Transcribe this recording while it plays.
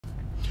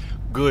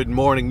Good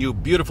morning, you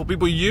beautiful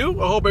people.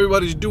 I hope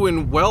everybody's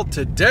doing well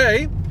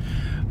today.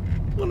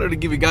 I wanted to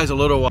give you guys a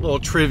little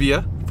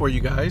trivia for you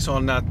guys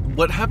on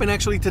what happened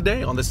actually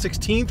today on the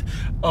 16th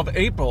of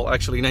April,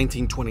 actually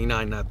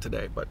 1929, not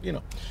today, but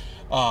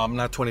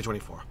not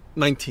 2024,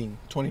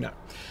 1929.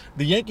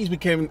 The Yankees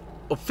became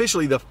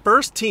officially the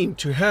first team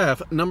to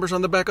have numbers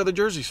on the back of the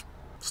jerseys.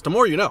 It's the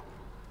more you know.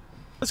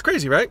 That's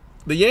crazy, right?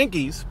 The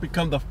Yankees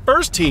become the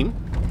first team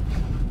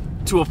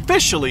to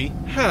officially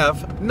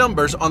have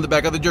numbers on the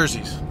back of the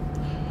jerseys.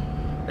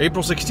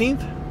 April 16th,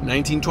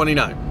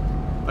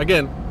 1929.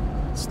 Again,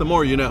 it's the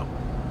more you know.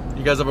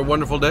 You guys have a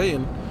wonderful day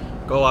and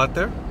go out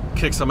there,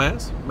 kick some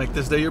ass, make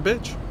this day your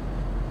bitch.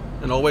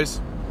 And always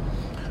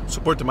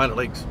support the minor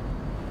leagues.